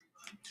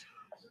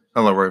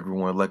Hello,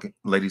 everyone.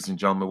 Ladies and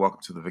gentlemen, welcome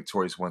to the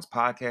Victorious Ones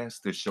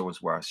podcast. This show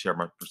is where I share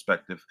my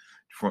perspective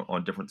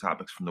on different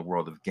topics from the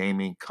world of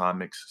gaming,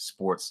 comics,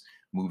 sports,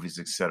 movies,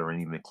 etc.,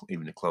 and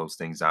even to close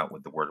things out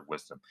with the word of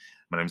wisdom.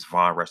 My name is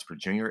Von Resper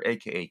Jr.,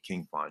 aka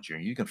King Von Jr.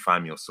 You can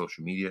find me on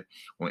social media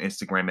on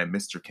Instagram at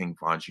Mr. King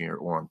Von Jr.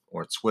 or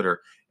on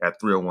Twitter at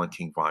 301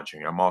 King Von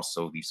Jr. I'm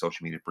also the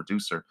social media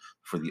producer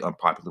for the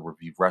Unpopular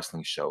Review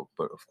Wrestling Show.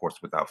 But of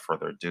course, without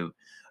further ado,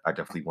 I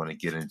definitely want to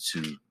get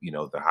into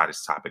the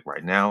hottest topic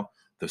right now,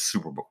 the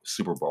Super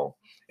Bowl,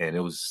 and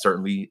it was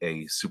certainly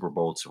a Super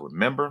Bowl to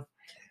remember.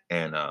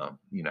 And I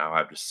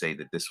have to say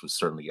that this was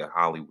certainly a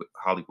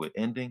Hollywood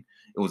ending.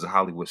 It was a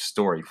Hollywood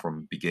story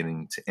from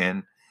beginning to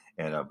end.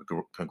 And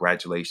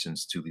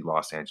congratulations to the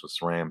Los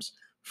Angeles Rams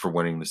for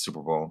winning the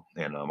Super Bowl.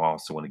 And I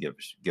also want to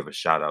give a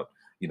shout out.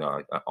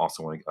 I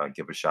also want to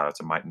give a shout out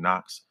to Mike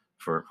Knox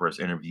for his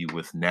interview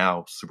with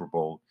now Super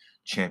Bowl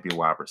champion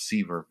wide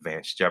receiver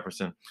Vance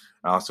Jefferson.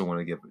 I also want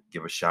to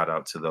give a shout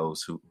out to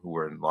those who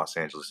were in Los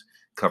Angeles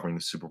covering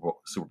the Super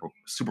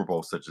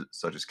Bowl, such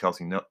as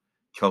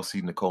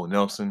Kelsey Nicole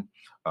Nelson,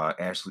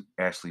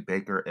 Ashley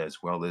Baker,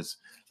 as well as,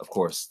 of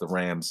course, the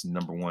Rams'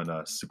 number one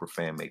super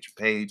fan, Major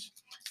Page.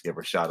 Give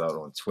her a shout out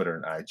on Twitter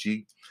and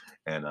IG.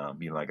 And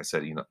like I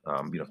said,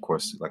 of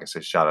course, like I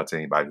said, shout out to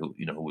anybody who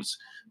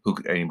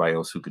anybody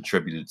else who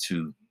contributed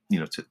to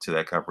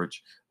that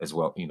coverage as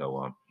well.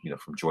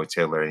 From Joy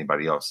Taylor,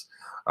 anybody else.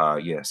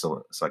 Yeah.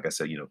 So like I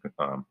said,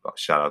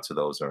 shout out to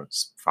those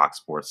Fox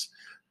Sports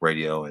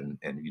Radio and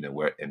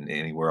where and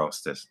anywhere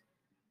else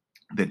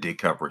that did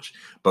coverage.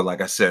 But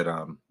like I said,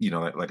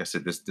 like I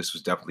said, this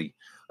was definitely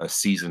a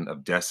season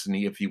of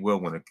destiny, if you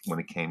will, when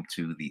it came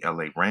to the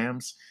LA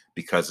Rams,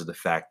 because of the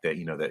fact that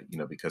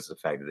because of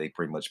the fact that they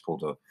pretty much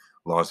pulled a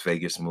Las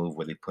Vegas move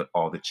where they put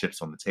all the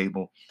chips on the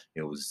table.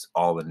 It was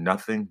all or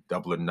nothing,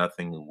 double or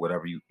nothing,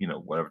 whatever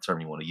whatever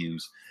term you want to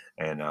use.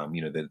 And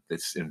that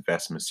this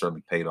investment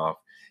certainly paid off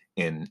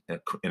in an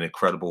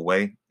incredible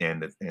way.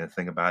 And the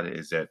thing about it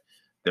is that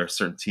there are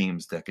certain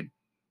teams that could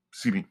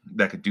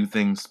do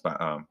things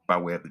by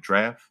way of the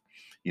draft.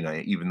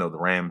 Even though the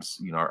Rams,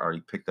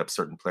 already picked up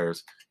certain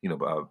players,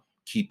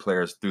 key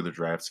players through the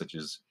draft, such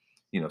as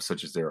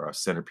their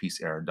centerpiece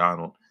Aaron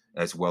Donald,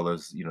 as well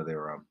as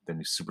their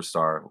new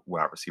superstar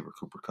wide receiver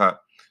Cooper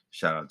Cup.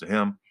 Shout out to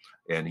him.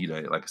 And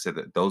like I said,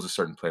 that those are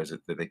certain players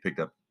that they picked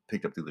up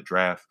through the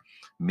draft.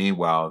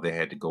 Meanwhile, they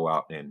had to go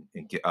out and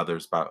get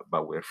others by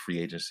way of free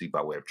agency,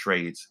 by way of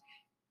trades,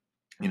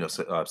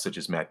 such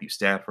as Matthew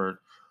Stafford,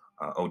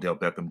 Odell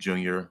Beckham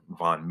Jr.,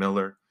 Von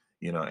Miller,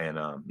 and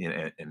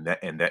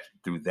that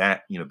through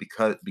that,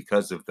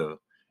 because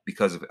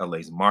of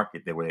LA's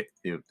market, they were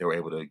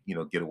able to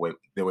get away.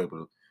 They were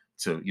able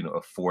to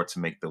afford to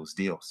make those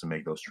deals, to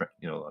make those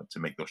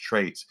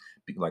trades.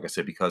 Like I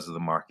said, because of the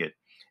market,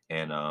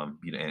 and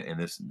and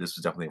this was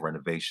definitely a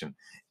renovation.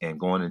 And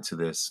going to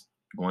this,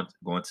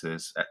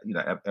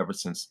 ever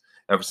since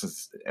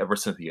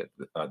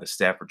the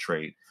Stafford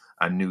trade,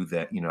 I knew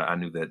that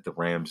the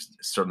Rams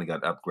certainly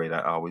got an upgrade.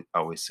 I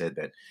always said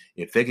that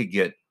if they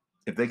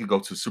could go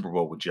to Super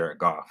Bowl with Jared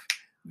Goff,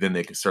 then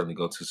they could certainly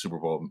go to Super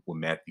Bowl with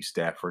Matthew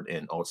Stafford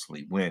and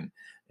ultimately win.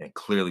 And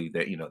clearly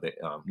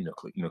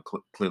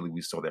clearly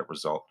we saw that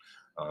result.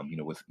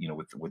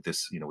 With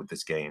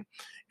this game,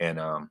 and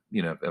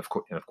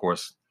of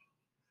course,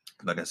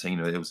 like I said,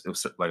 it was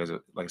like I said,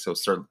 it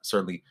was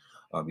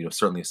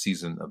certainly a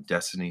season of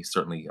destiny,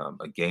 certainly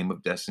a game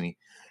of destiny.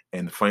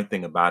 And the funny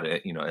thing about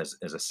it, as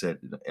I said,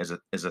 as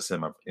I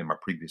said in my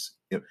previous,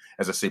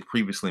 as I said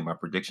previously in my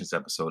predictions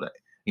episode,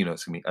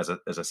 excuse me, as I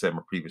said in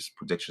my previous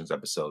predictions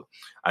episode,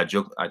 I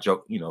joke,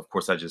 of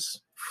course, I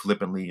just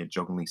flippantly and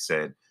jokingly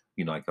said,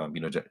 during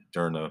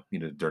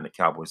the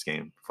Cowboys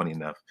game. Funny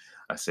enough,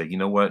 I said, you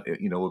know what, it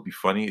would be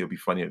funny. It would be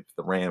funny if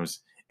the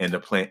Rams end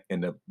up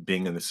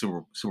being in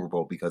the Super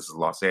Bowl because of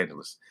Los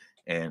Angeles.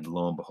 And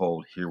lo and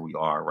behold, here we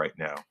are right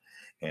now.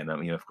 And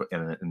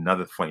and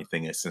another funny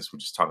thing is, since we're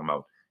just talking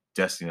about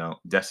destiny, I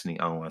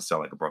don't want to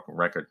sound like a broken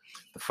record.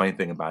 The funny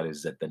thing about it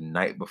is that the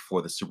night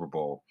before the Super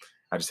Bowl,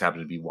 I just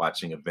happened to be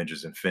watching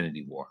Avengers: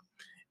 Infinity War.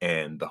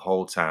 And the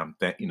whole time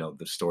that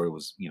the story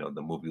was,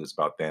 the movie was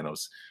about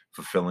Thanos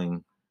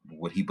fulfilling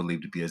what he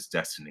believed to be his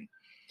destiny.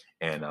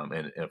 And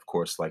of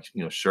course, like,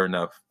 sure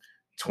enough,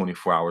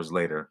 24 hours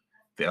later,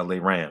 the LA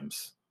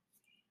Rams,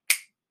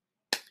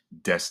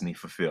 destiny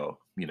fulfilled.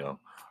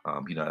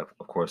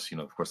 Of course,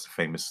 the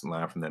famous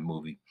line from that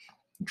movie: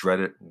 "Dread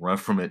it, run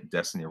from it,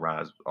 destiny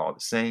arrives all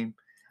the same."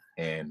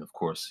 And of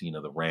course,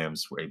 the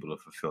Rams were able to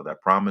fulfill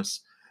that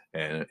promise.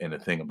 And the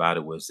thing about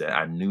it was that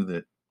I knew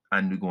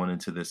going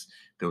into this,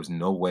 there was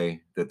no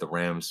way that the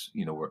Rams,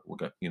 were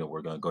going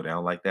to go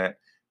down like that.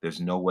 There's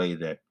no way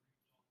that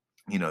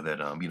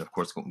of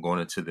course,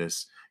 going into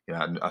this,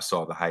 I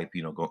saw the hype,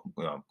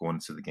 going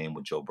into the game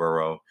with Joe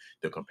Burrow.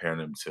 They're comparing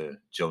him to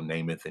Joe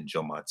Namath and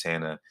Joe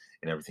Montana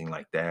and everything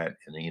like that.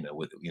 And then,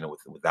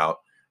 without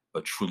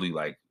a truly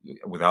like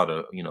without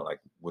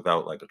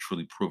like a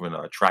truly proven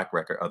track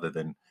record, other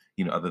than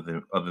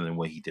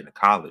what he did in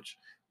college.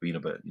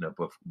 but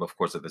of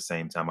course at the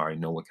same time, I already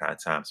know what kind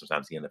of time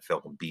sometimes the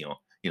NFL can be on.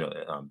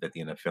 That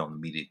the NFL and the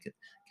media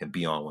can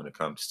be on when it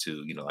comes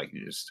to like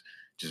you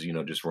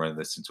just running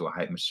this into a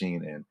hype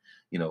machine. And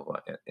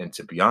and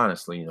to be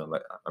honestly,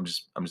 like I'm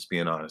just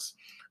being honest.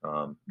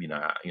 I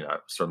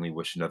certainly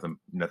wish nothing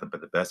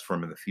but the best for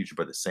him in the future.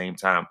 But at the same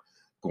time,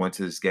 going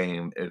to this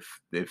game, if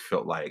it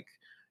felt like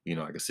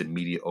like I said,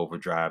 media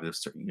overdrive.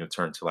 This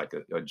turned to like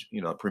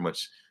pretty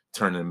much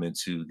turning them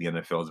into the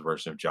NFL's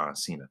version of John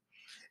Cena.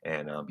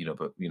 And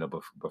but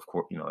of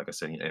course, like I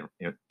said,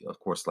 and of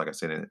course, like I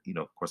said,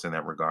 of course, in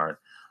that regard,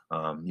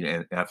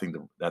 and I think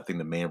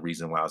the main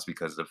reason why is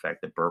because of the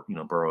fact that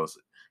Burrow's,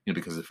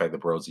 because of the fact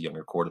that Burrow's a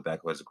younger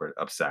quarterback who has a great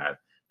upside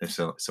than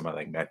somebody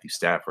like Matthew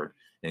Stafford.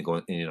 And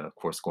going, and, of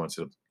course, going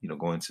to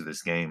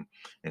this game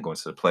and going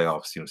to the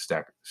playoffs,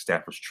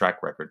 Stafford's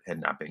track record had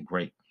not been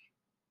great.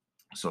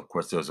 So of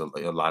course, there's a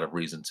lot of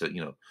reason to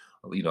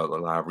a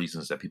lot of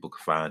reasons that people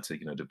could find to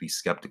to be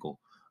skeptical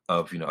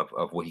of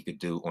of what he could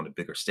do on a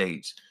bigger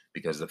stage,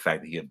 because of the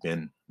fact that he had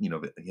been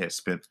that he had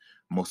spent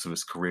most of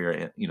his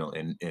career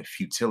in in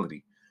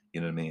futility.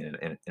 You know what I mean?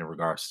 And in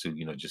regards to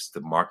just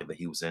the market that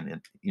he was in,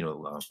 and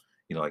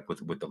like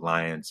with the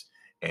Lions.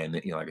 And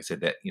like I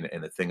said, that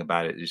and the thing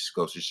about it, it just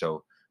goes to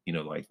show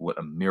like what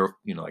a miracle,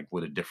 like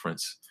what a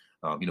difference,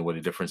 what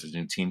a difference a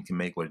new team can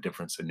make, what a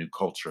difference a new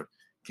culture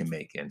can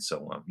make. And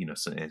so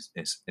so and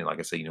like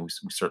I say,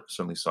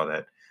 certainly saw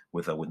that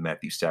with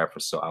Matthew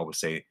Stafford. So I would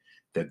say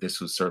that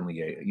this was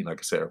certainly a like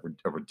I said,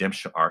 a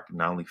redemption arc,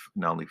 not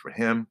only for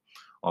him,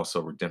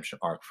 also a redemption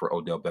arc for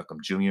Odell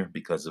Beckham Jr.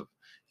 because of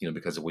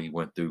because of what he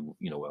went through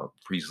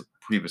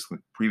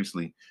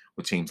previously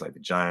with teams like the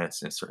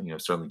Giants, and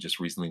certainly just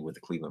recently with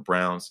the Cleveland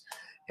Browns.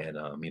 And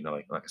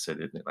like I said,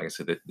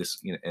 that this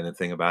and the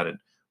thing about it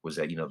was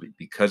that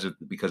because of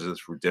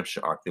this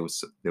redemption arc, there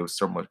was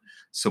so much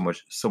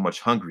so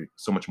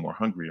much more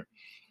hungrier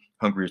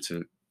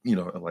to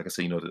like I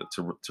say,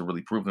 to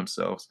really prove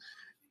themselves,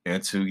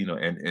 and to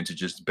and to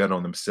just bet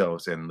on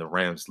themselves. And the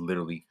Rams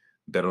literally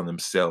bet on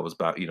themselves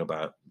by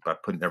by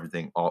putting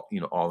everything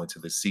all into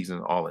the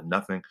season, all or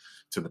nothing,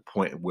 to the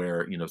point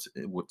where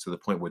to the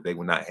point where they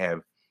would not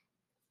have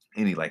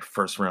any like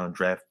first round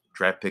draft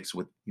picks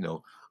with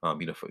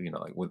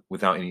like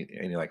without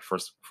any like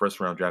first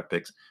round draft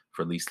picks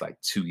for at least like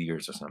 2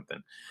 years or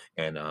something.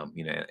 And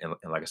and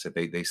like I said,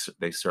 they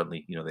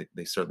certainly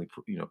they certainly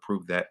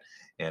proved that.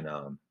 And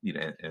and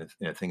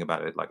the thing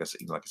about it, like I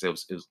said, it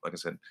was like I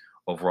said,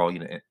 overall,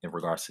 in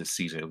regards to the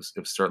season, it was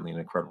certainly an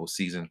incredible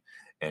season.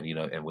 And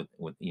and with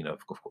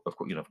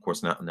of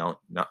course, not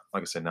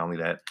like I said, not only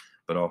that,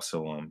 but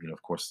also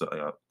of course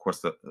of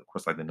course,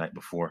 like the night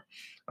before,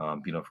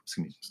 excuse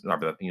me, sorry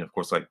about that, of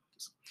course, like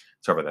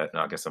sorry about that.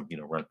 I guess I'm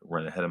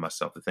running ahead of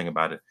myself. The thing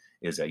about it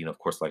is that of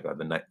course, like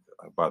the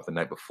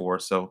night before.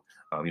 So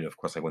of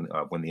course, like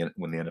when the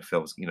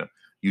NFL was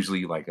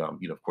usually like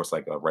of course,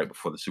 like right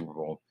before the Super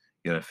Bowl,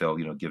 the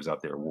NFL gives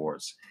out their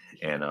awards.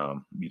 And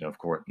of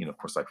course,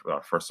 like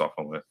first off,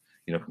 I want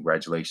to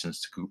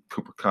congratulations to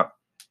Cooper Cup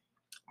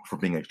for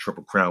being a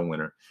Triple Crown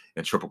winner.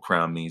 And Triple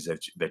Crown means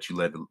that you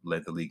led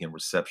the league in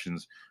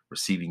receptions,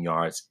 receiving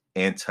yards,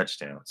 and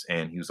touchdowns.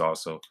 And he was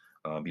also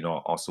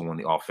also won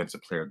the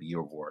Offensive Player of the Year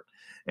award.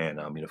 And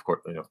of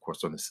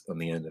course, on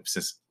the end of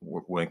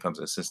when it comes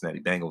to the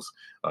Cincinnati Bengals,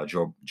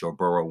 Joe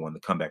Burrow won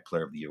the Comeback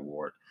Player of the Year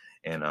award.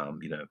 And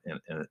and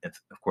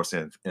of course,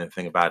 and the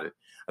thing about it,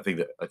 I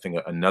think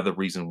another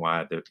reason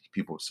why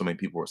so many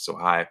people were so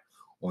high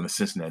on the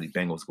Cincinnati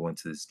Bengals going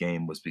to this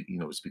game was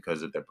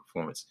because of their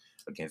performance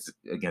against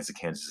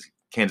the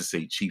Kansas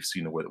City Chiefs.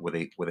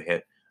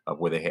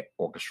 Where they had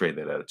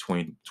orchestrated a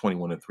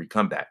 21-3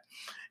 comeback.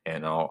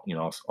 And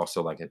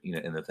also like and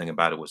the thing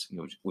about it was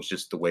was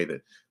just the way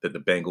that the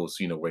Bengals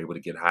were able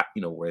to get hot,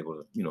 were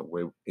able to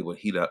were able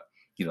to heat up.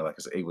 Like I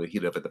said, able to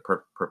heat up at the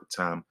perfect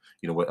time.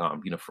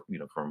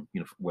 From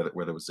whether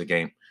it was the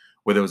game,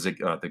 whether it was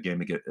the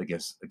game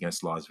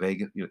against Las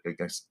Vegas,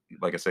 against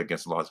like I said,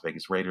 against the Las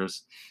Vegas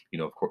Raiders.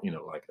 Of course,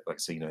 like I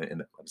say, and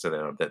like I said,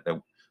 that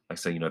like I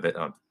say,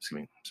 that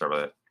excuse me, sorry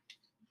about that.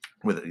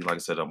 Whether, like I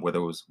said, whether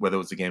it was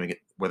the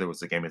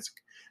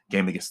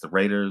game against the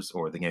Raiders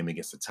or the game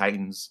against the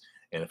Titans.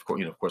 And of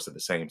course, of course, at the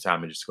same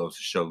time, it just goes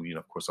to show,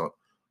 of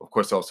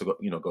course, also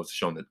goes to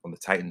show on the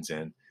Titans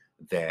end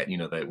that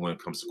that when it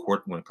comes to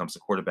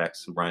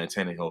quarterbacks, Ryan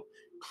Tannehill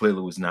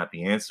clearly was not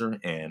the answer.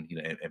 And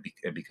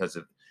because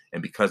of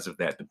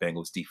that, the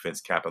Bengals defense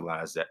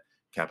capitalized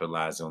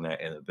on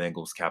that, and the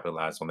Bengals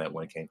capitalized on that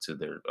when it came to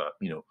their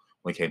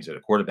when it came to the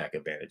quarterback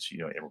advantage,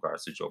 in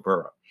regards to Joe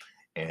Burrow.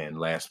 And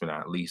last but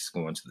not least,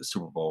 going to the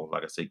Super Bowl,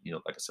 like I said,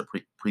 like I said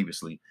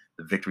previously,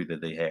 the victory that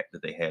they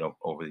had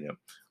over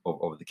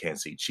the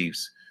Kansas City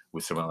Chiefs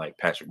with someone like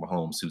Patrick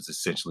Mahomes, who's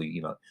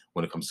essentially,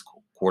 when it comes to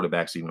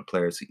quarterbacks, even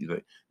players,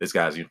 this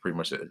guy's pretty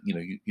much,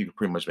 you can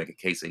pretty much make a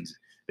case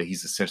that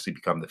he's essentially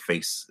become the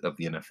face of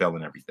the NFL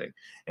and everything.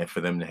 And for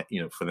them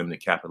to,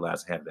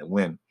 capitalize and have that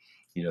win,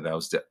 that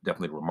was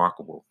definitely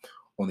remarkable.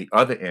 On the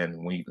other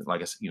end, when you,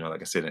 like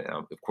I said,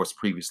 of course,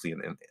 previously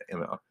in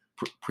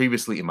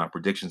previously in my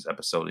predictions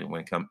episode, and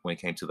when it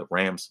came to the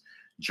Rams'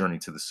 journey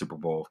to the Super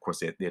Bowl, of course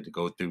they had to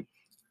go through.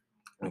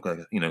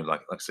 Okay,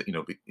 like I said,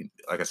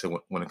 like I said,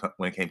 when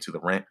it came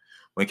to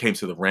when it came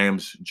to the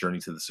Rams' journey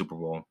to the Super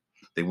Bowl,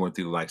 they went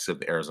through the likes of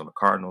the Arizona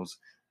Cardinals.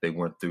 They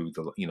went through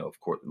of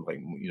course, like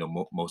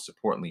most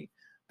importantly,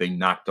 they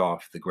knocked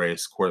off the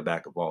greatest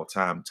quarterback of all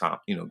time,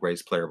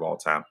 greatest player of all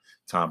time,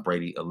 Tom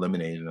Brady,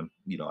 eliminated him,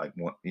 like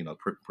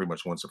pretty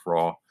much once and for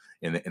all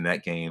in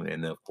that game.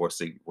 And then of course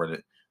they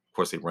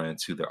run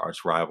into their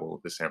arch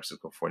rival, the San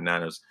Francisco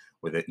 49ers,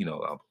 with it,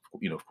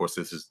 of course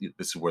this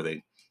is where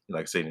they,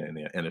 like I say, in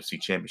the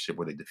NFC Championship,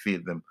 where they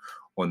defeated them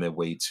on their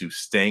way to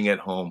staying at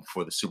home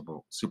for the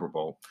Super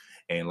Bowl.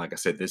 And like I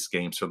said, this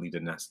game certainly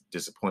did not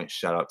disappoint.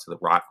 Shout out to The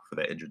Rock for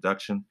that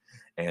introduction.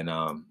 And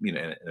and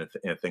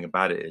the thing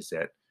about it is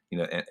that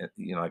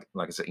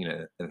like I said,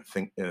 and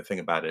the thing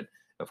about it,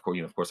 of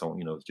course, I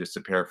want, just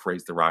to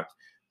paraphrase The Rock,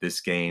 this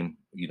game,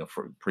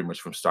 for pretty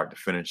much from start to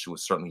finish,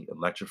 was certainly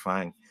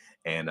electrifying.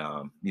 And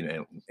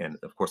and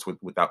of course,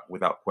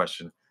 without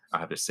question, I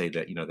have to say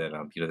that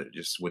that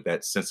just with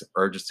that sense of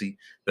urgency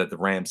that the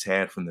Rams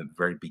had from the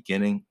very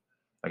beginning,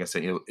 like I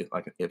said,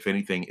 like if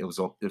anything, it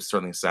was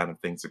certainly a sign of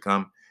things to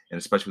come, and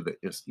especially with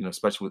the,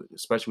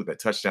 especially with that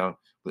touchdown,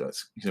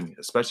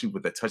 especially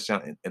with that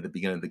touchdown at the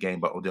beginning of the game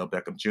by Odell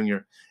Beckham Jr.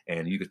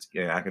 And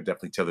I could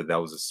definitely tell that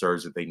that was a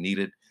surge that they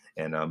needed.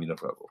 And of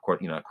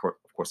course,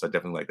 I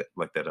definitely like that,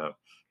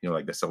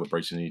 like that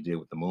celebration he did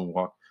with the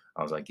moonwalk.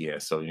 I was like, yeah.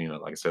 So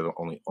like I said,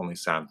 only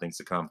sign of things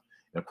to come.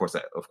 And of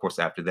course,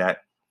 after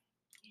that,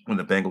 when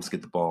the Bengals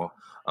get the ball,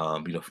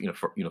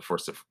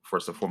 first and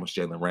foremost,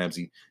 Jalen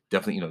Ramsey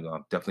definitely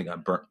got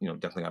burnt,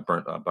 definitely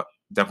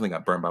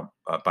got burned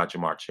by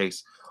Jamar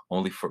Chase,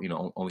 only for,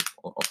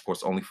 of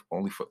course, only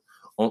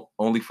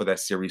for that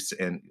series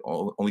to end,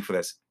 only for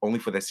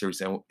that series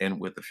to end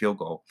with the field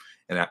goal.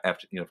 And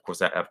after, of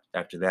course,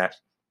 after that,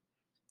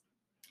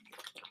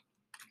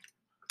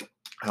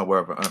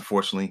 however,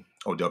 unfortunately,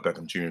 Odell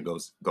Beckham Jr.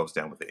 goes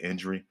down with an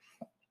injury.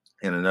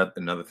 And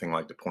another thing I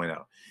like to point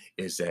out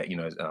is that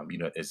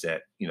is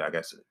that I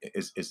guess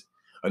is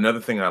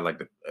another thing I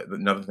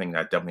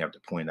definitely have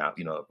to point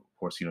out. Of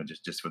course,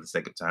 just for the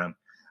sake of time,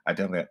 I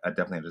definitely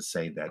have to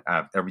say that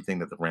out of everything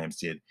that the Rams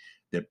did,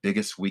 their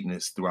biggest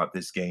weakness throughout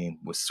this game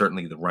was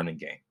certainly the running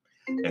game,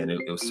 and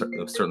it was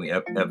certainly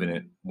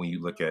evident when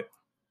you look at,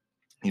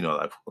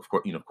 of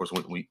course,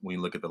 when you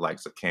look at the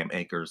likes of Cam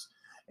Akers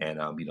and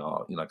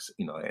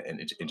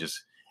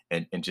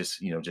and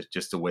just just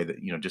just the way that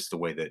just the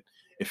way that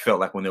it felt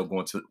like when they were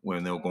going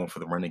for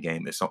the running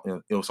game, it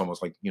was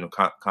almost like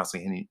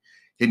constantly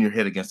hitting your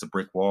head against a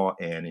brick wall,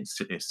 and it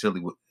still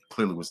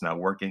clearly was not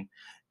working.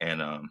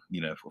 And of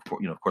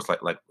course, like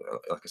I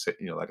said,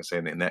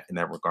 in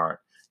that regard,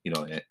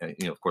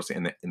 of course,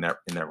 in that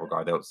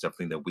regard, that was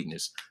definitely the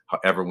weakness.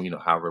 However, when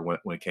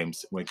it came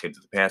to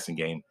the passing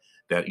game,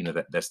 that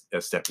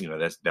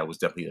that was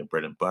definitely the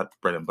bread and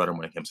butter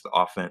when it comes to the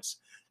offense.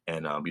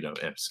 And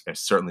and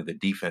certainly the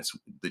defense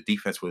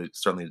was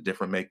certainly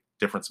the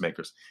difference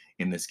makers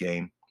in this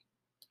game.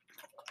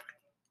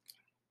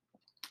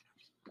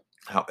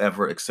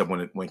 However, except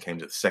when it came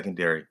to the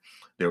secondary,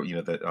 there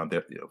that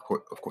there, of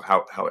course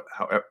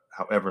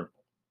however,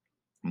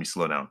 let me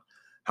slow down.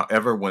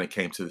 However, when it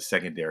came to the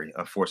secondary,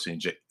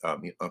 unfortunately,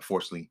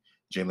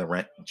 Jalen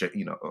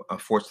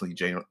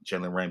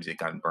Ramsey had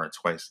gotten burned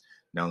twice,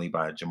 not only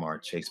by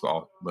Jamar Chase,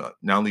 but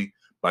not only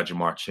by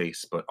Jamar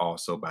Chase, but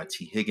also by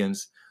T.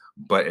 Higgins.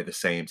 But at the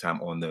same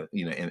time, on the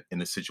in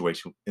the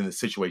situation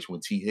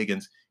with T.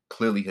 Higgins,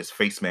 clearly his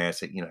face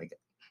mask, it's gonna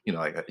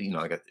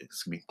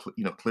be, clear,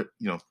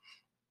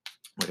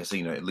 like I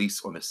said, at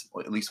least on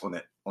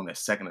that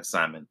second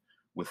assignment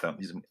with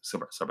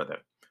sorry about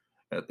that.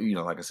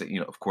 Like I said,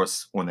 of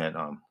course, on that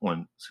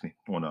on excuse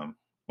me, on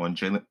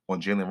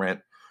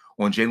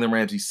Jalen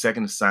Ramsey's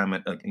second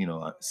assignment,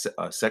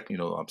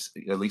 second,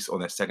 at least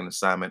on that second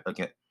assignment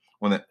again,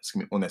 on that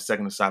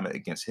second assignment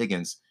against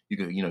Higgins, you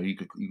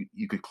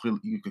could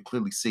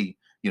clearly see,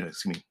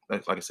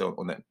 like I said,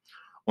 on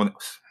hmm,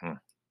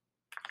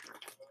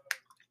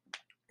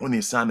 on the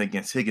assignment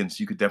against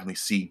Higgins, you could definitely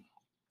see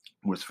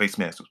where his face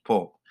mask was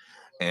pulled.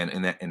 And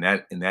in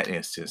that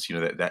instance,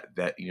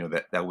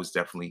 that was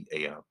definitely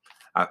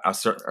I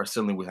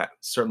certainly would have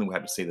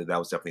to say that that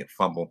was definitely a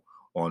fumble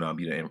on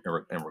in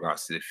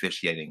regards to the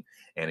officiating.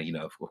 And in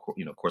that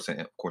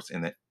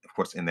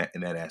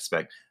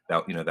aspect,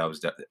 that that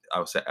was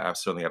I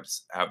certainly would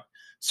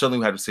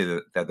have to say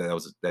that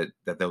was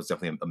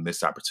definitely a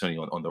missed opportunity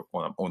on the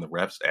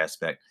refs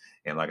aspect.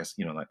 And like I said,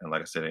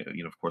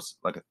 of course,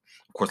 like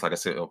I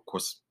said, of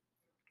course,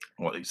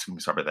 well, excuse me,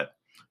 sorry about that.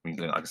 I mean,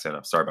 like I said,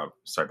 I'm sorry about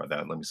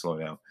that. Let me slow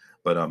down.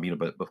 But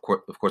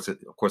but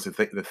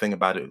the thing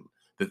about it,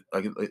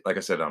 like I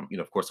said,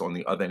 of course, on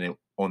the other end,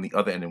 when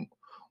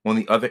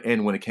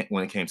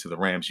it came to the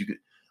Rams, you could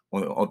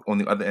on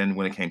the other end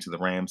when it came to the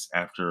Rams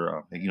after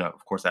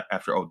of course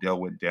after Odell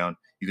went down,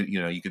 you could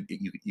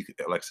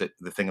like I said,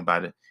 the thing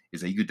about it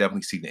is that you could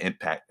definitely see the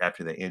impact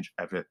after the injury,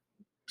 after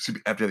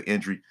the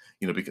injury,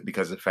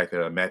 because of the fact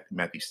that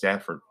Matthew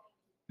Stafford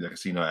like I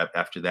said,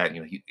 after that,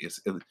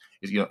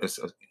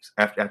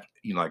 after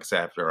like I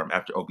said,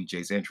 after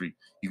OBJ's injury,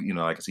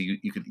 like I said,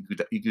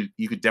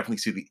 you could definitely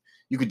see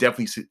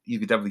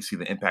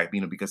the impact,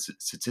 because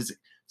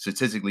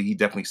statistically, he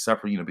definitely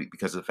suffered,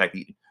 because of the fact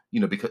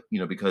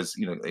because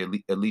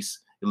at least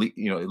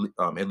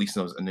in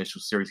those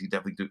initial series, he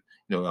definitely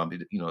he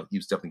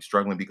was definitely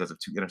struggling because of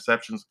two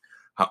interceptions.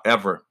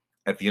 However,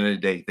 at the end of the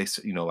day,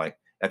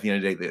 at the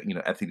end of the day,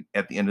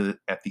 at the end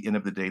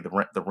of the day,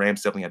 the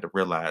Rams definitely had to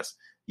realize,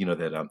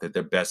 that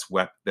their best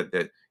weapon, that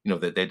they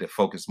had to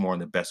focus more on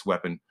the best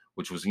weapon,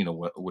 which was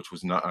which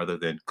was none other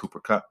than Cooper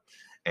Cup.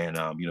 And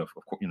of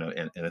course,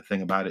 and the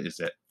thing about it is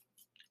that,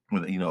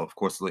 of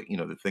course,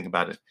 the thing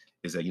about it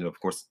is that, of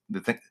course,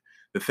 the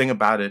thing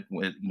about it,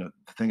 the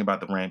thing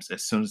about the Rams,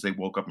 as soon as they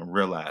woke up and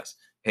realized,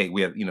 hey,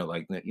 we have,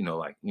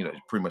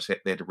 pretty much they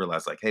had to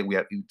realize, like, hey, we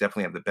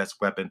definitely have the best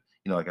weapon,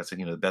 like I said,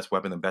 the best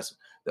weapon,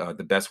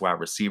 the best wide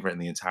receiver in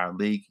the entire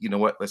league. You know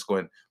what? Let's go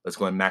and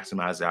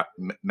maximize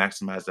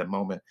that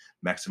moment,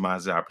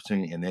 maximize the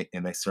opportunity, and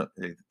they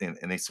certainly,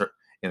 and they certainly.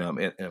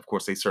 And of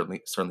course, they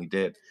certainly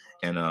did.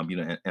 And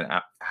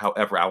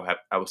however, I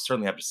would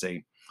certainly have to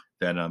say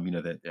that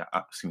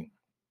excuse me,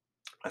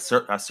 I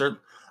cer I cer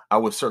I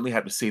would certainly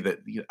have to say that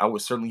I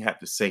would certainly have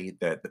to say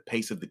that the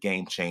pace of the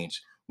game changed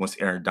once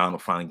Aaron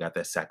Donald finally got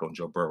that sack on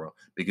Joe Burrow,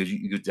 because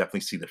you could definitely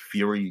see the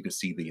fury, you could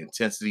see the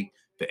intensity,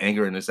 the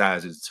anger in his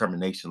eyes, his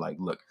determination. Like,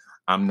 look,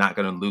 I'm not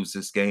going to lose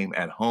this game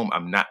at home.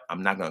 I'm not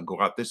going to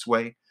go out this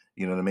way.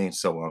 You know what I mean?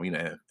 So, and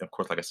of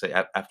course, like I say,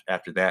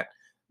 after that,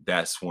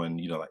 that's when,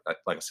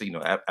 like I said,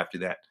 after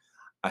that,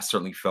 I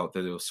certainly felt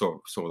that it was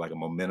sort of like a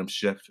momentum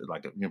shift,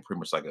 like pretty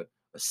much like a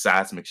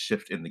seismic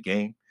shift in the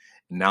game.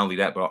 And not only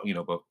that, but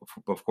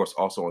of course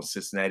also on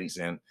Cincinnati's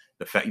end,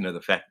 the fact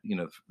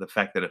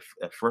that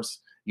at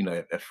first,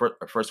 at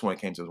first when it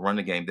came to the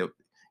running game,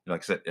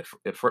 like I said,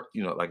 at first,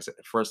 like I said,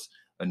 at first,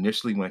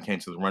 initially when it came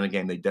to the running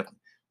game, they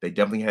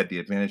definitely had the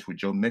advantage with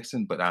Joe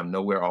Mixon, but out of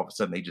nowhere, all of a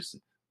sudden they just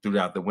threw it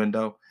out the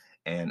window.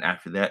 And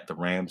after that, the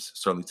Rams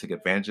certainly took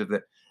advantage of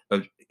that,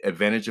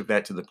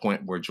 to the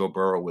point where Joe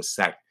Burrow was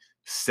sacked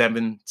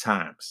 7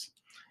 times.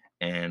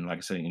 And like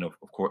I said,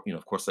 of course, and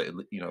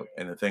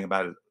the thing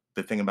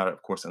about it,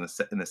 of course, in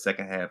the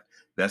second half,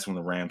 that's when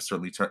the Rams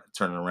certainly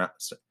turned around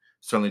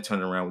certainly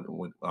turned it around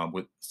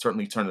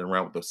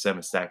with those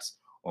 7 sacks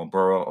on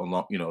Burrow,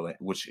 along,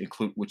 which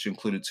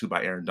included 2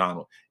 by Aaron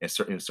Donald, and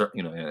certainly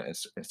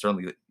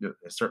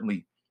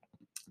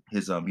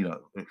his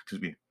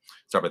excuse me,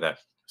 sorry about that,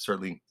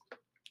 certainly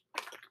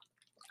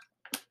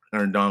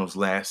Aaron Donald's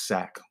last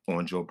sack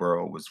on Joe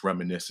Burrow was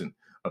reminiscent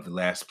of the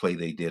last play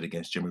they did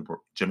against Jimmy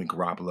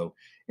Garoppolo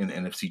in the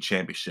NFC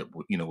Championship.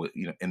 In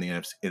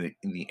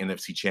the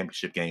NFC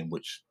Championship game,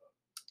 which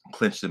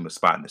clinched him a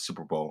spot in the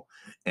Super Bowl.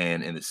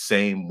 And in the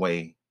same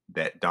way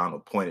that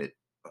Donald pointed,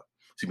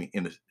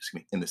 in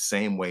the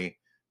same way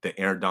that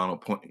Aaron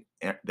Donald pointed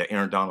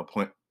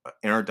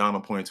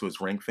to his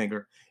ring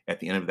finger at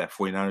the end of that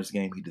 49ers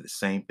game, he did the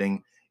same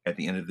thing at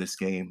the end of this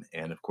game.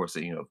 And of course,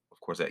 of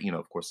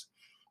course,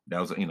 that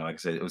was, like I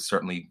said,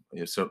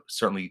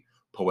 certainly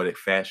poetic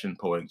fashion,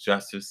 poetic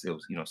justice. It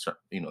was, it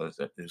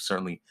was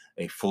certainly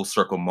a full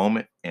circle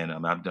moment. And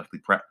I'm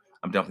definitely proud.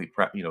 Definitely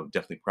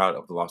proud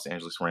of the Los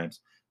Angeles Rams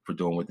for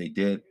doing what they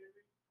did.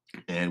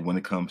 And when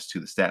it comes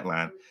to the stat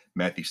line,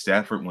 Matthew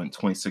Stafford went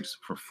 26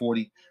 for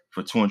 40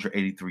 for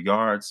 283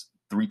 yards,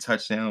 3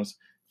 touchdowns,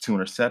 2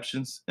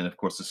 interceptions. And of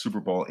course, the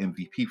Super Bowl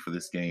MVP for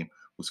this game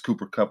was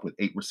Cooper Cup with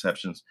 8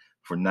 receptions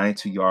for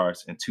 92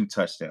 yards and 2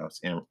 touchdowns.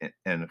 And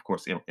of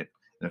course,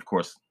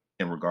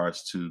 in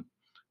regards to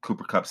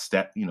Cooper Cup's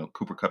stat line, of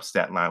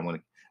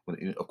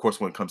course,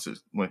 when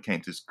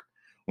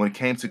it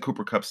came to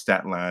Cooper Cup's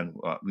stat line,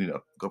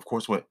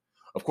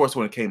 of course,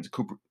 when it came to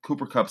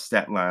Cooper Cup's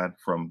stat line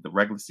from the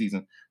regular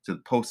season to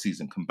the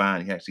postseason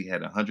combined, he actually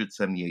had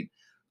 178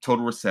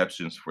 total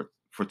receptions for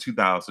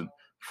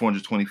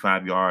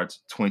 2,425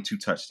 yards, 22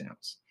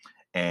 touchdowns.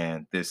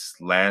 And this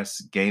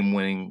last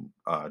game-winning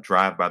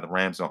drive by the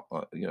Rams,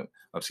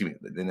 excuse me,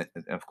 then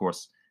of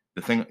course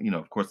the thing,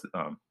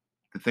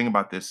 the thing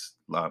about this,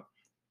 sorry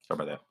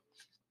about that.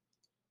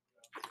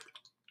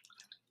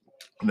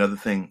 Another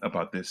thing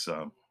about this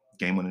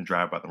game-winning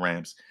drive by the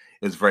Rams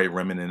is very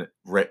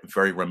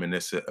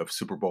reminiscent of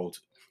Super Bowl.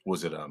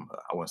 Was it? I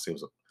want to say it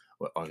was.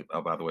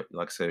 By the way,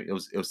 like I said, it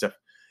was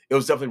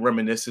definitely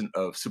reminiscent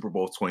of Super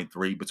Bowl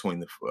 23 between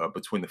the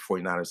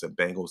 49ers and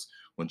Bengals,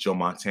 when Joe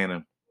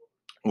Montana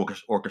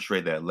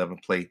orchestrated that 11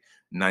 play,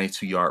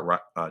 92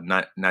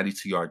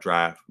 yard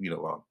drive.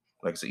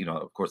 Like I said,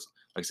 of course,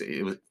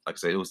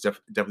 it was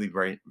definitely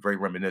very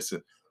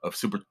reminiscent of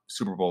Super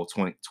Bowl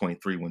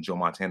 2023, when Joe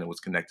Montana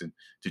was connected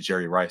to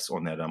Jerry Rice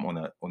on that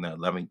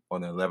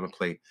 11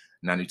 play,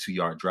 92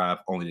 yard drive,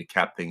 only to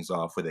cap things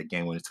off with a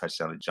game winning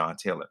touchdown to John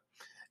Taylor.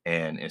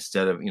 And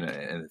instead of,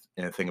 and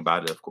the thing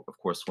about it, of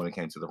course, when it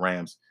came to the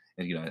Rams,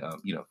 and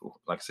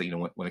like I said,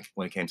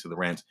 when it came to the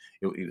Rams,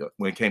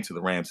 when it came to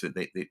the Rams,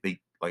 they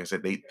like I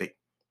said,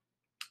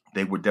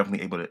 they were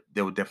definitely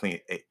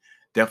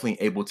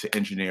able to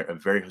engineer a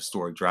very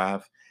historic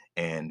drive.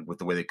 and with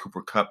the way that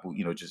Cooper Cup,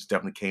 just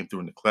definitely came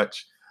through in the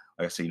clutch.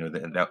 Like I said,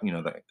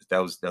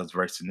 that was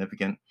very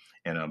significant,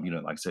 and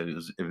like I said, it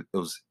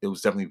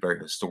was definitely very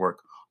historic,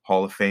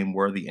 Hall of Fame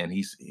worthy, and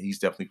he's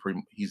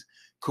definitely he's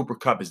Cooper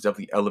Cup has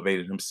definitely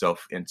elevated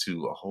himself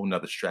into a whole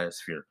nother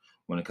stratosphere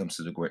when it comes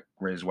to the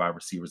greatest wide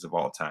receivers of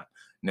all time.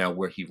 Now,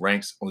 where he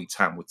ranks, only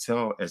time will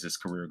tell as his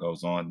career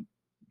goes on.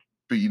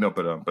 But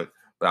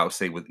I would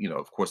say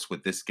of course,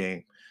 with this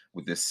game,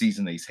 with this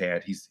season that he's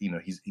had,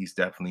 he's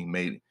definitely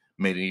made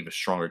an even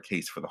stronger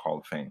case for the Hall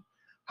of Fame.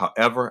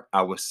 However,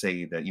 I would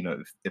say that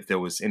if there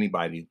was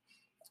anybody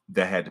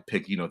that had to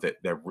pick,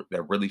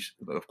 that really,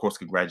 of course,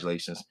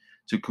 congratulations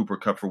to Cooper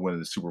Cup for winning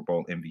the Super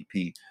Bowl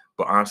MVP.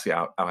 But honestly,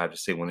 I'll have to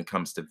say when it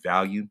comes to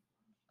value,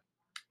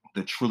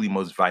 the truly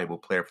most valuable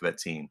player for that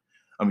team.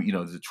 I mean,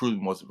 the truly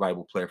most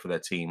valuable player for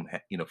that team,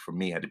 for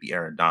me, had to be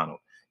Aaron Donald.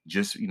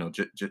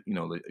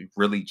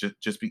 Really,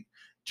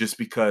 just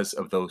because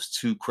of those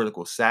two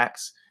critical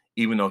sacks.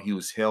 Even though he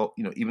was held,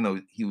 even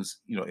though he was,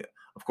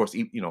 of course,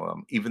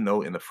 even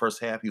though in the first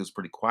half he was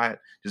pretty quiet,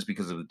 just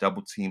because of the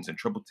double teams and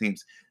triple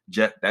teams.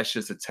 That's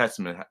just a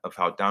testament of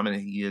how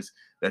dominant he is.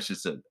 That's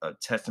just a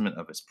testament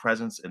of his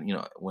presence, and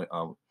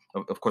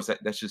of course,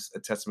 that's just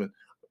a testament.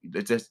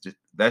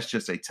 That's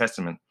just a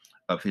testament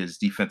of his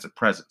defensive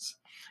presence.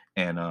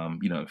 And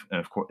and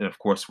of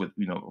course with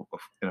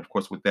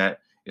that,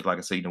 it's like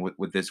I say,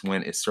 with this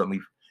win, it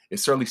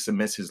certainly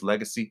cements his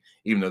legacy.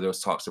 Even though there was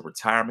talks of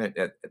retirement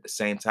at the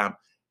same time,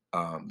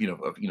 of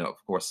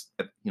course,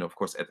 at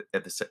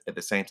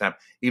the same time,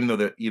 even though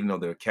there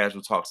are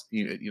casual talks,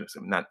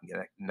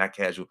 not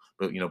casual,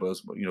 but it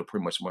was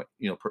pretty much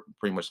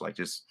pretty much like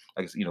just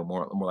I guess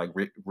more like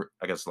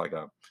I guess like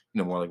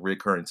more like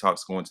recurring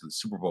talks going to the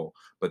Super Bowl.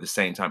 But at the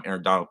same time,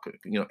 Aaron Donald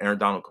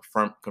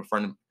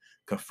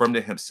confirmed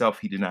it himself.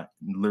 He did not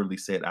literally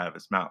say it out of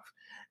his mouth.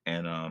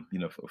 And of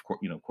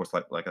course,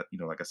 like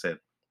I said,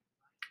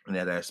 in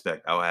that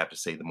aspect, I would have to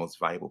say the most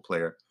valuable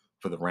player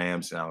for the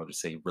Rams, and I would just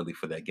say really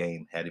for that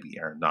game had to be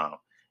Aaron Donald.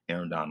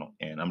 Aaron Donald,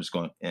 and I'm just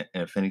going. And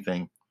if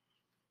anything,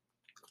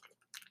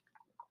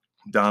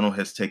 Donald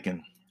has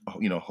taken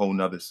a whole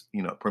nother,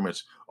 pretty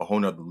much a whole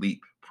nother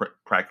leap,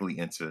 practically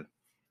into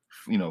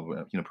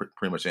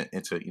pretty much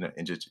into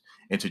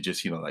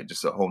just like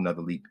just a whole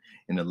nother leap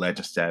in the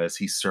legend status.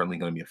 He's certainly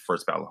going to be a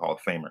first ballot Hall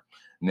of Famer.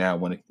 Now,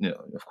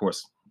 of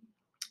course,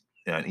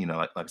 and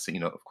like I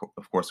said,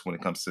 of course, when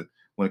it comes to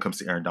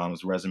Aaron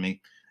Donald's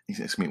resume,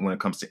 when it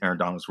comes to Aaron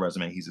Donald's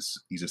resume,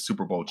 he's a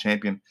Super Bowl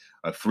champion,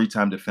 a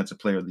three-time Defensive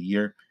Player of the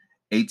Year,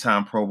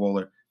 eight-time Pro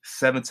Bowler,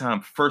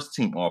 seven-time First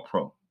Team All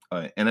Pro,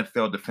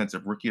 NFL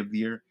Defensive Rookie of the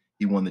Year.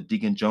 He won the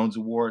Deacon Jones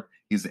Award.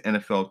 He's the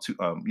NFL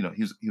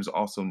he was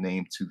also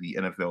named to the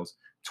NFL's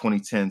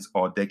 2010s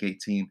All Decade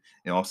Team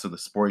and also the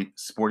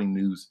Sporting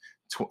News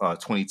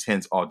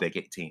 2010s All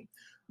Decade Team.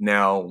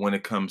 Now, when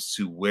it comes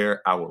to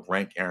where I would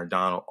rank Aaron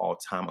Donald all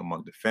time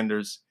among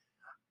defenders,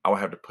 I would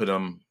have to put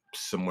him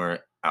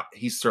somewhere.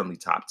 He's certainly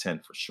top 10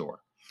 for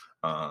sure.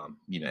 I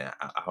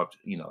hope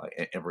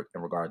like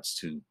in regards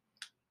to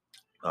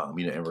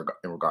in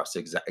regards to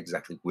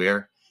exactly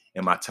where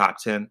in my top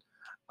 10,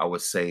 I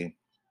would say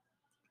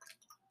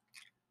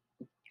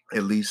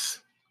at least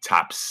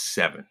top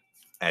 7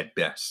 at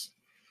best.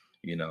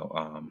 You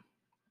know,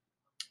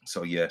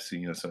 so yes,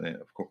 so then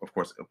of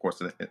course,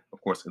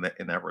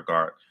 in that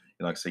regard,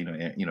 like I say,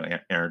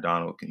 Aaron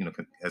Donald,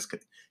 has,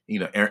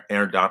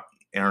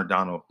 Aaron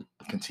Donald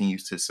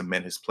continues to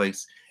cement his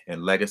place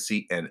and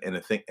legacy, and I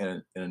think,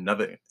 and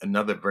another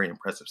very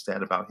impressive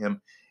stat about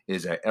him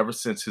is that ever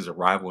since his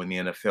arrival in the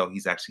NFL,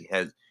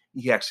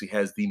 he actually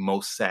has the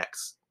most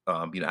sacks,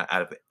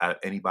 out of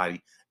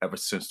anybody ever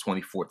since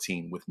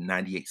 2014 with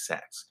 98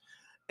 sacks,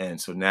 and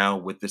so now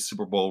with this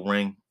Super Bowl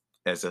ring,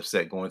 as I've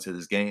said, going to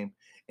this game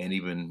and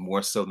even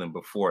more so than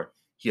before,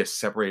 he has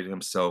separated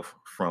himself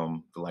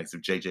from the likes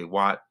of J.J.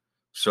 Watt,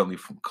 certainly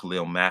from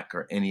Khalil Mack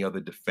or any other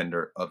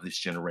defender of this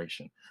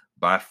generation.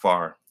 By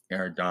far,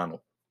 Aaron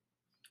Donald,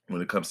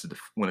 when it comes to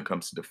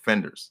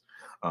defenders,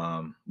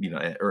 or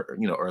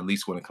at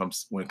least when it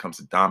comes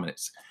to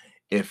dominance.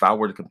 If I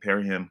were to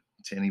compare him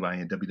to anybody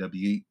in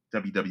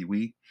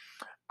WWE,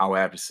 I would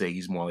have to say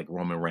he's more like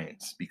Roman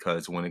Reigns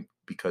because when it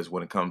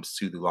comes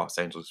to the Los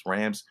Angeles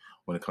Rams,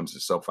 when it comes to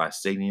SoFi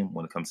Stadium,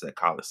 when it comes to the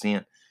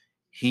Coliseum,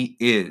 he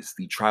is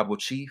the tribal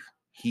chief.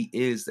 He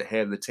is the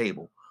head of the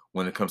table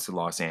when it comes to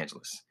Los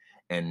Angeles.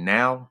 And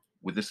now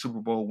with the Super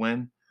Bowl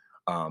win,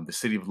 the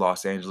city of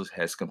Los Angeles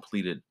has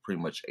completed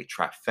pretty much a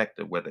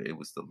trifecta, whether it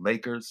was the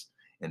Lakers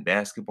in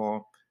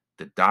basketball,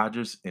 the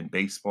Dodgers in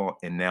baseball,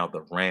 and now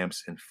the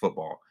Rams in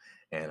football.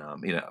 And of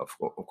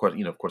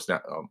course,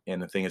 not.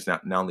 And the thing is,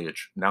 not only a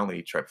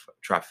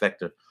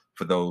trifecta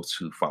for those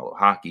who follow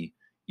hockey,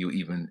 you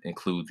even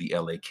include the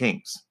LA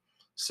Kings.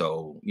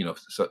 So the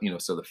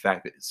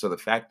fact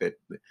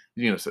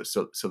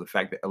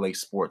that LA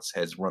Sports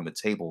has run the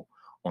table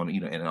on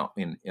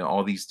in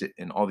all these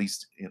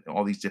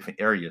different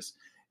areas,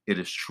 it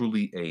is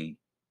truly a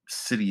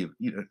city of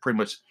pretty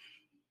much.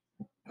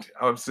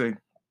 I would say,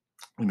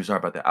 let me sorry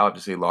about that. I would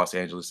just say Los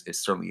Angeles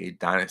is certainly a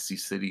dynasty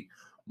city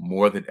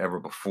more than ever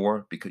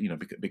before because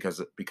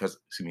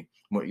excuse me,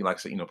 more, like I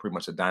said, pretty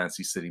much a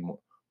dynasty city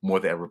more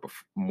than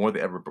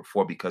ever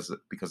before because of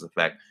the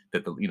fact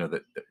that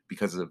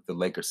because of the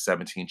Lakers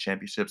 17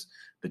 championships,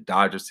 the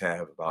Dodgers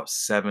have about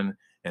seven,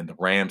 and the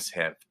Rams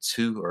have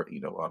two, or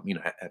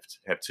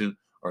have two,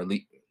 or at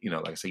least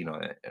like I say,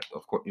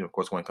 of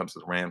course, when it comes to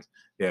the Rams,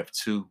 they have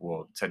two.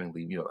 Well,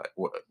 technically,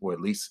 or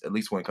at least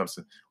when it comes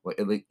to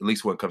at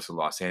least when it comes to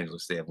Los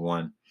Angeles, they have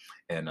one.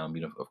 And of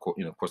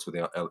course with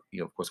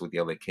of course with the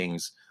LA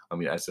Kings,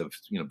 as of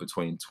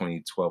between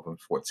 2012 and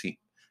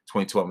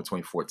 2012 and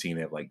 2014,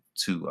 they have like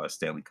two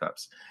Stanley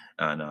Cups.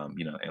 And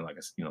and like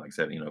I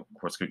said, of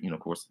course,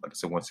 like I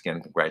said, once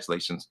again,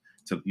 congratulations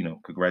to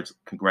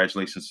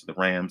the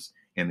Rams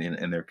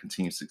and their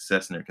continued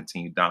success and their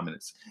continued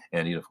dominance.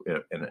 And of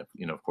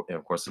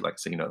course, like I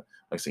said, and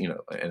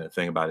the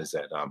thing about it is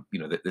that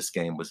that this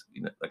game was,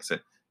 like I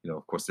said,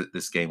 of course,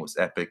 this game was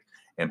epic.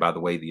 And by the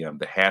way, the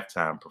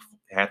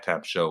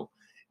halftime show,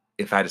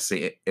 if I had to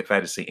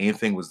say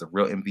anything was the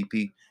real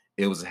MVP,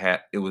 it was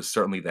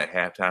certainly that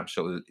halftime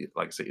show.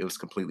 Like I said, it was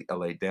completely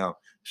LA down.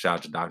 Shout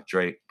out to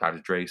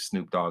Dr. Dre,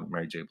 Snoop Dogg,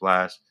 Mary J.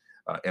 Blige,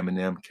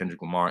 Eminem,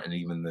 Kendrick Lamar, and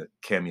even the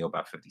cameo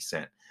by 50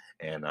 Cent.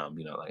 And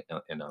like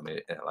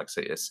I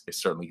say, it's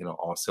certainly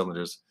all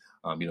cylinders.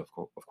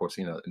 Of course,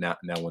 now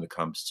when it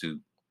comes to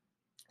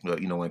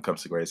when it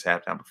comes to greatest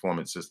halftime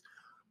performances,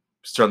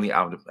 certainly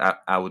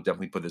I would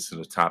definitely put this in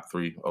the top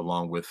three,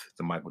 along with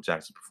the Michael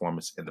Jackson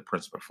performance and the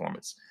Prince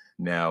performance.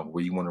 Now,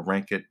 where you want to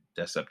rank it,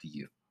 that's up to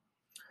you.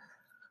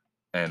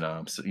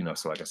 And so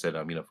like I said,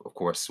 of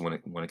course, when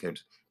it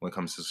comes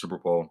to the Super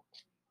Bowl,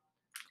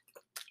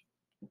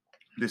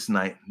 this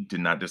night did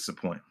not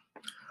disappoint.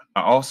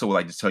 I also would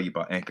like to tell you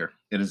about Anchor.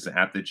 It is an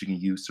app that you can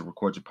use to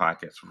record your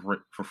podcast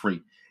for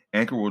free.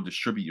 Anchor will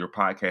distribute your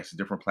podcast to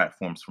different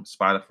platforms from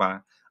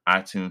Spotify,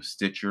 iTunes,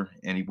 Stitcher,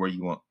 anywhere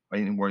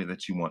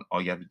that you want.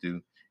 All you have to do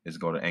is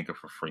go to Anchor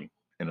for free.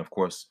 And of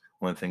course,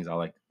 one of the things I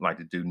like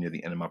to do near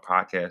the end of my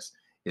podcast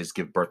is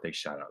give birthday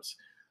shout outs.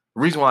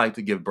 The reason why I like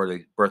to give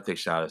birthday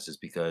shout outs is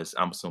because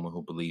I'm someone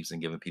who believes in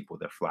giving people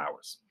their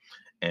flowers.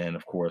 And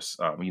of course,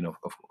 and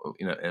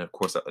of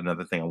course,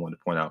 another thing I wanted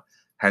to point out: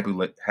 happy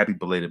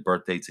belated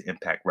birthday to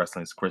Impact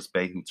Wrestling's Chris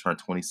Bay, who turned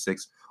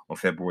 26 on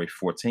February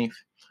 14th.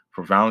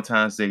 For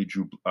Valentine's Day,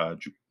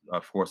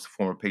 of course,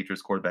 former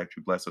Patriots quarterback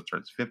Drew Bledsoe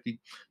turns 50.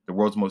 The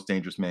world's most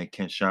dangerous man,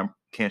 Ken Shamrock,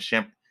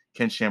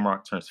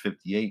 turns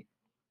 58.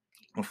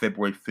 On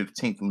February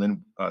 15th,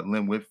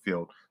 Lynn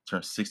Whitfield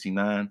turns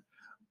 69.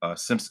 Of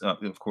course,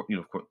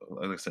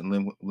 like I said,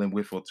 Lynn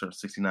Whitfield turned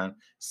 69.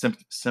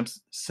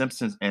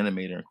 Simpsons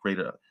animator and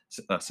creator,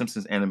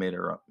 Simpsons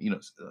animator,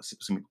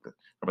 sorry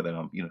about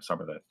that. Sorry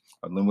about that.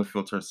 Lynn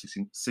Whitfield turned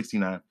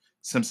 69.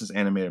 Simpsons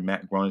animator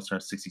Matt Groening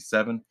turned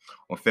 67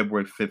 on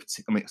February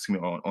 15th. I mean, excuse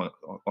me,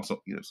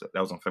 also, so that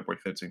was on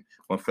February 15th.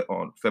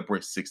 On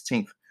February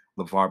 16th,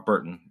 LeVar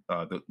Burton,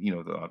 of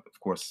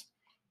course,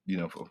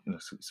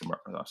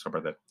 sorry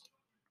about that.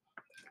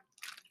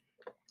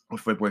 On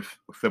February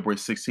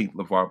 16th,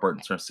 LeVar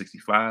Burton turns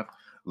 65.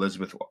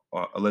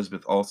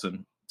 Elizabeth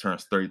Olsen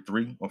turns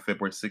 33 on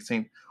February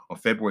 16th. On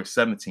February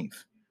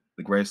 17th,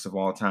 the greatest of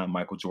all time,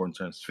 Michael Jordan,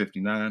 turns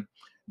 59.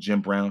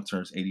 Jim Brown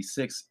turns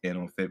 86. And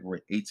on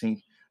February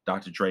 18th,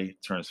 Dr. Dre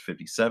turns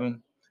 57.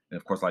 And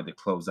of course, I like to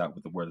close out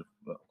with a word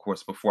of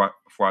course, before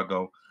I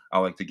go, I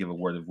like to give a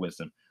word of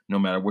wisdom. No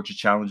matter what your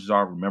challenges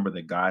are, remember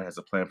that God has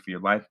a plan for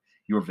your life.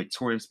 You are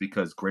victorious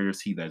because greater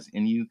is He that is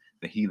in you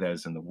than he that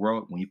is in the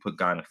world. When you put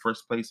God in the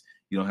first place,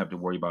 you don't have to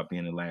worry about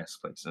being in last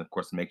place. And of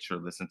course, make sure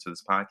to listen to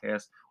this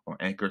podcast on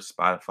Anchor,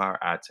 Spotify, or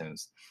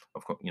iTunes.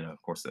 Of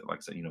course, like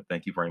I said,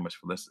 thank you very much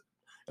for listening.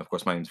 Of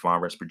course, my name is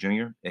Von Resper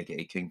Jr.,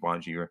 aka King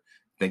Von Jr.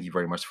 Thank you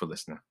very much for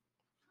listening.